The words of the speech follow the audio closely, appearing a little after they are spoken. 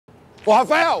Ô,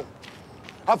 Rafael!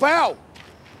 Rafael!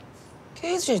 Que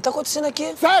isso, gente? Tá acontecendo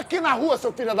aqui? Sai aqui na rua,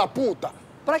 seu filho da puta!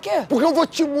 Pra quê? Porque eu vou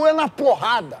te moer na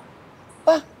porrada!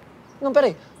 Ah, não,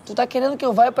 peraí. Tu tá querendo que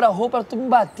eu vá pra rua pra tu me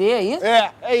bater aí?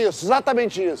 É isso,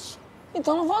 exatamente isso.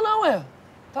 Então não vou não, ué.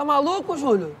 Tá maluco,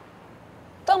 Júlio?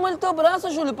 Tamanho do teu braço,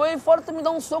 Júlio. Põe aí fora, tu me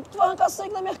dá um soco, tu vai arrancar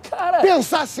sangue na minha cara.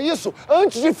 Pensasse isso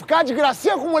antes de ficar de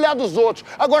gracinha com a mulher dos outros.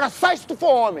 Agora sai se tu for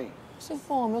homem. Se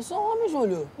for homem, eu sou homem,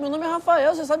 Júlio. Meu nome é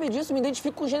Rafael, você sabe disso. Me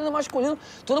identifico com o gênero masculino.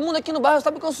 Todo mundo aqui no bairro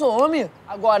sabe que eu sou homem.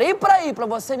 Agora, ir pra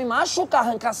você me machucar,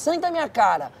 arrancar sangue da minha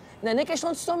cara. Não é nem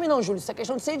questão de ser homem não, Júlio. Isso é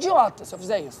questão de ser idiota, se eu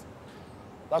fizer isso.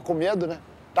 Tá com medo, né?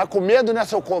 Tá com medo, né,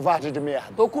 seu covarde de merda?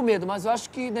 Tô com medo, mas eu acho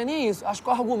que não é nem isso. Acho que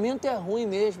o argumento é ruim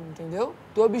mesmo, entendeu?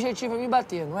 Teu objetivo é me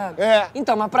bater, não é? É.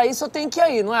 Então, mas pra isso eu tenho que ir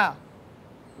aí, não é?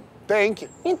 Tem que.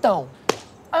 Então,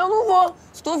 aí eu não vou.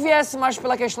 Se tu viesse mais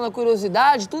pela questão da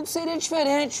curiosidade, tudo seria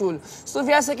diferente, Júlio. Se tu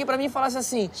viesse aqui pra mim e falasse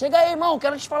assim, chega aí, irmão,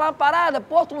 quero te falar uma parada.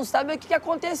 Pô, tu não sabe o que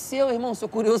aconteceu, irmão. Sou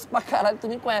curioso pra caralho, tu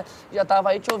me conhece. Já tava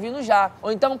aí te ouvindo já.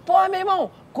 Ou então, porra, meu irmão,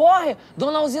 corre.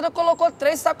 Dona Alzira colocou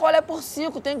 3 sacolé por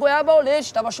 5, tem goiaba ao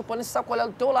leite. Tava chupando esse sacolé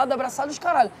do teu lado, abraçado os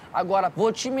caralho. Agora,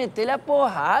 vou te meter-lhe a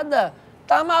porrada.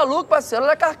 Tá maluco, parceiro?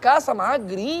 Olha a carcaça,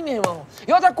 magrinho, meu irmão.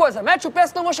 E outra coisa, mete o pé,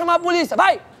 senão eu vou chamar a polícia.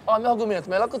 Vai! Ó, meu argumento,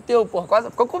 melhor que o teu, porra. Quase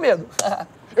ficou com medo.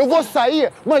 Eu vou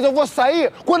sair, mas eu vou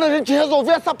sair quando a gente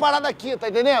resolver essa parada aqui, tá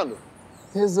entendendo?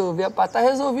 Resolver, tá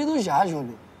resolvido já,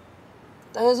 Júlio.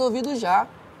 Tá resolvido já.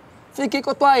 Fiquei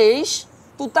com a tua ex,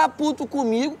 tu tá puto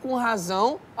comigo, com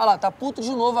razão. Olha lá, tá puto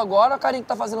de novo agora, a carinha que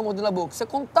tá fazendo a mordida na boca. Você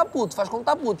quando tá puto, faz quando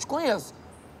tá puto, te conheço.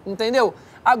 Entendeu?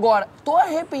 Agora, tô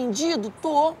arrependido?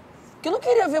 Tô. Porque eu não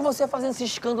queria ver você fazendo esse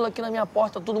escândalo aqui na minha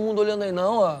porta, todo mundo olhando aí,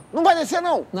 não, ó. Não vai descer,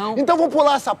 não? Não. Então vou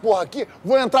pular essa porra aqui,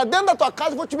 vou entrar dentro da tua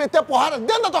casa e vou te meter a porrada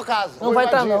dentro da tua casa. Não vai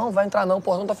entrar não, vai entrar não,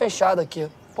 porra, não tá fechado aqui.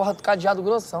 Porra, cadeado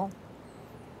grossão.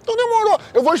 Então demorou.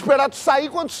 Eu vou esperar tu sair,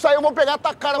 quando tu sair eu vou pegar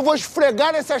tua cara, eu vou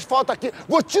esfregar nesse asfalto aqui,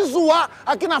 vou te zoar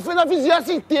aqui na frente da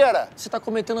vizinhança inteira. Você tá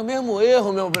cometendo o mesmo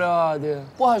erro, meu brother.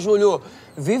 Porra, Júlio,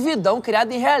 vividão,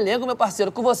 criado em realengo, meu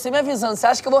parceiro. Com você me avisando, você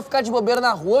acha que eu vou ficar de bobeira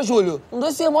na rua, Júlio? Não dou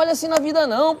esse mole assim na vida,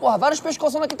 não, porra. Vários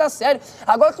pescoços aqui tá sério.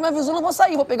 Agora que tu me avisou, não vou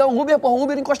sair. Vou pegar um Uber, porra, um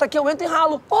Uber encosta aqui, eu entro e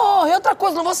ralo. Porra, e outra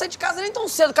coisa, não vou sair de casa nem tão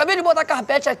cedo. Acabei de botar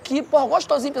carpete aqui, porra,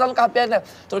 gostosinho pisar no carpete, né?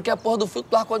 Troquei a porra do filtro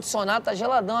do ar-condicionado, tá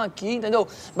geladão aqui, entendeu?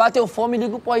 Bateu fome,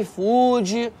 ligo pro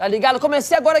iFood, tá ligado?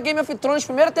 Comecei agora Game of Thrones,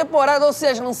 primeira temporada, ou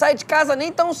seja, não sai de casa nem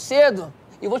tão cedo.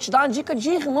 E vou te dar uma dica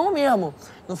de irmão mesmo.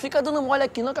 Não fica dando mole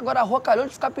aqui não, que agora a rua calhou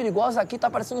de ficar perigosa aqui, tá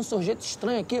parecendo um sujeito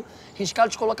estranho aqui, riscado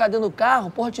de colocar dentro do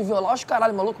carro, porra, te violar os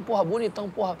caralho, maluco, porra, bonitão,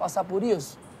 porra, passar por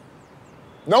isso.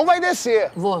 Não vai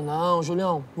descer. Vou não,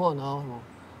 Julião, vou não, irmão.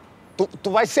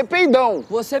 Tu vai ser peidão.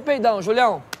 Vou ser peidão,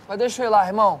 Julião. Mas deixa eu ir lá,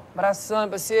 irmão. Abração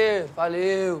pra você,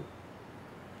 valeu.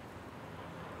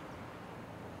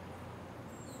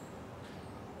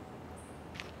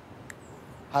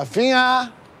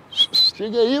 Rafinha,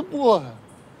 chega aí, porra.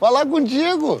 Falar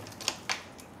contigo.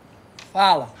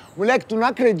 Fala. Moleque, tu não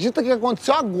acredita o que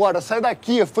aconteceu agora. Saí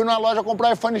daqui, fui na loja comprar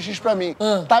um iPhone X pra mim.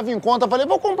 Tava em conta, falei,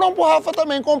 vou comprar um pro Rafa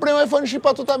também. Comprei um iPhone X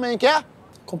pra tu também, quer?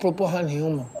 Comprou porra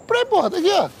nenhuma. Comprei, porra, tá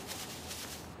aqui, ó.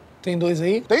 Tem 2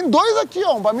 aí? Tem 2 aqui,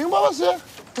 ó. Um pra mim e um pra você.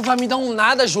 Tu vai me dar um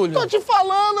nada, Júlio. Tô te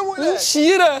falando, moleque.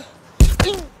 Mentira!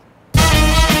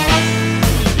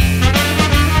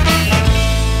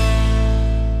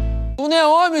 Tu não é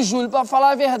homem, Júlio, pra falar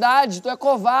a verdade. Tu é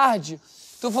covarde.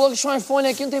 Tu falou que tinha um iPhone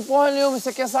aqui, não tem porra nenhuma. Isso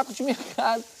aqui é saco de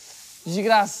mercado.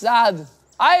 Desgraçado.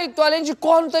 Ai, tu além de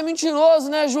corno, tu é mentiroso,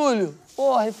 né, Júlio?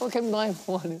 Porra, ele falou que ia me dar um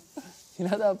iPhone.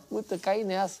 Filha da puta, caí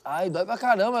nessa. Ai, dói pra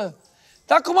caramba.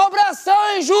 Tá com uma abração,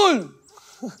 hein, Júlio?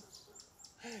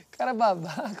 Cara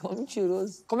babaca,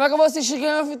 mentiroso. Como é que eu vou assistir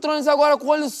Game of Thrones agora com o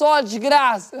olho só,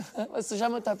 desgraça? Vai sujar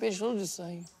meu tapete todo de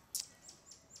sangue.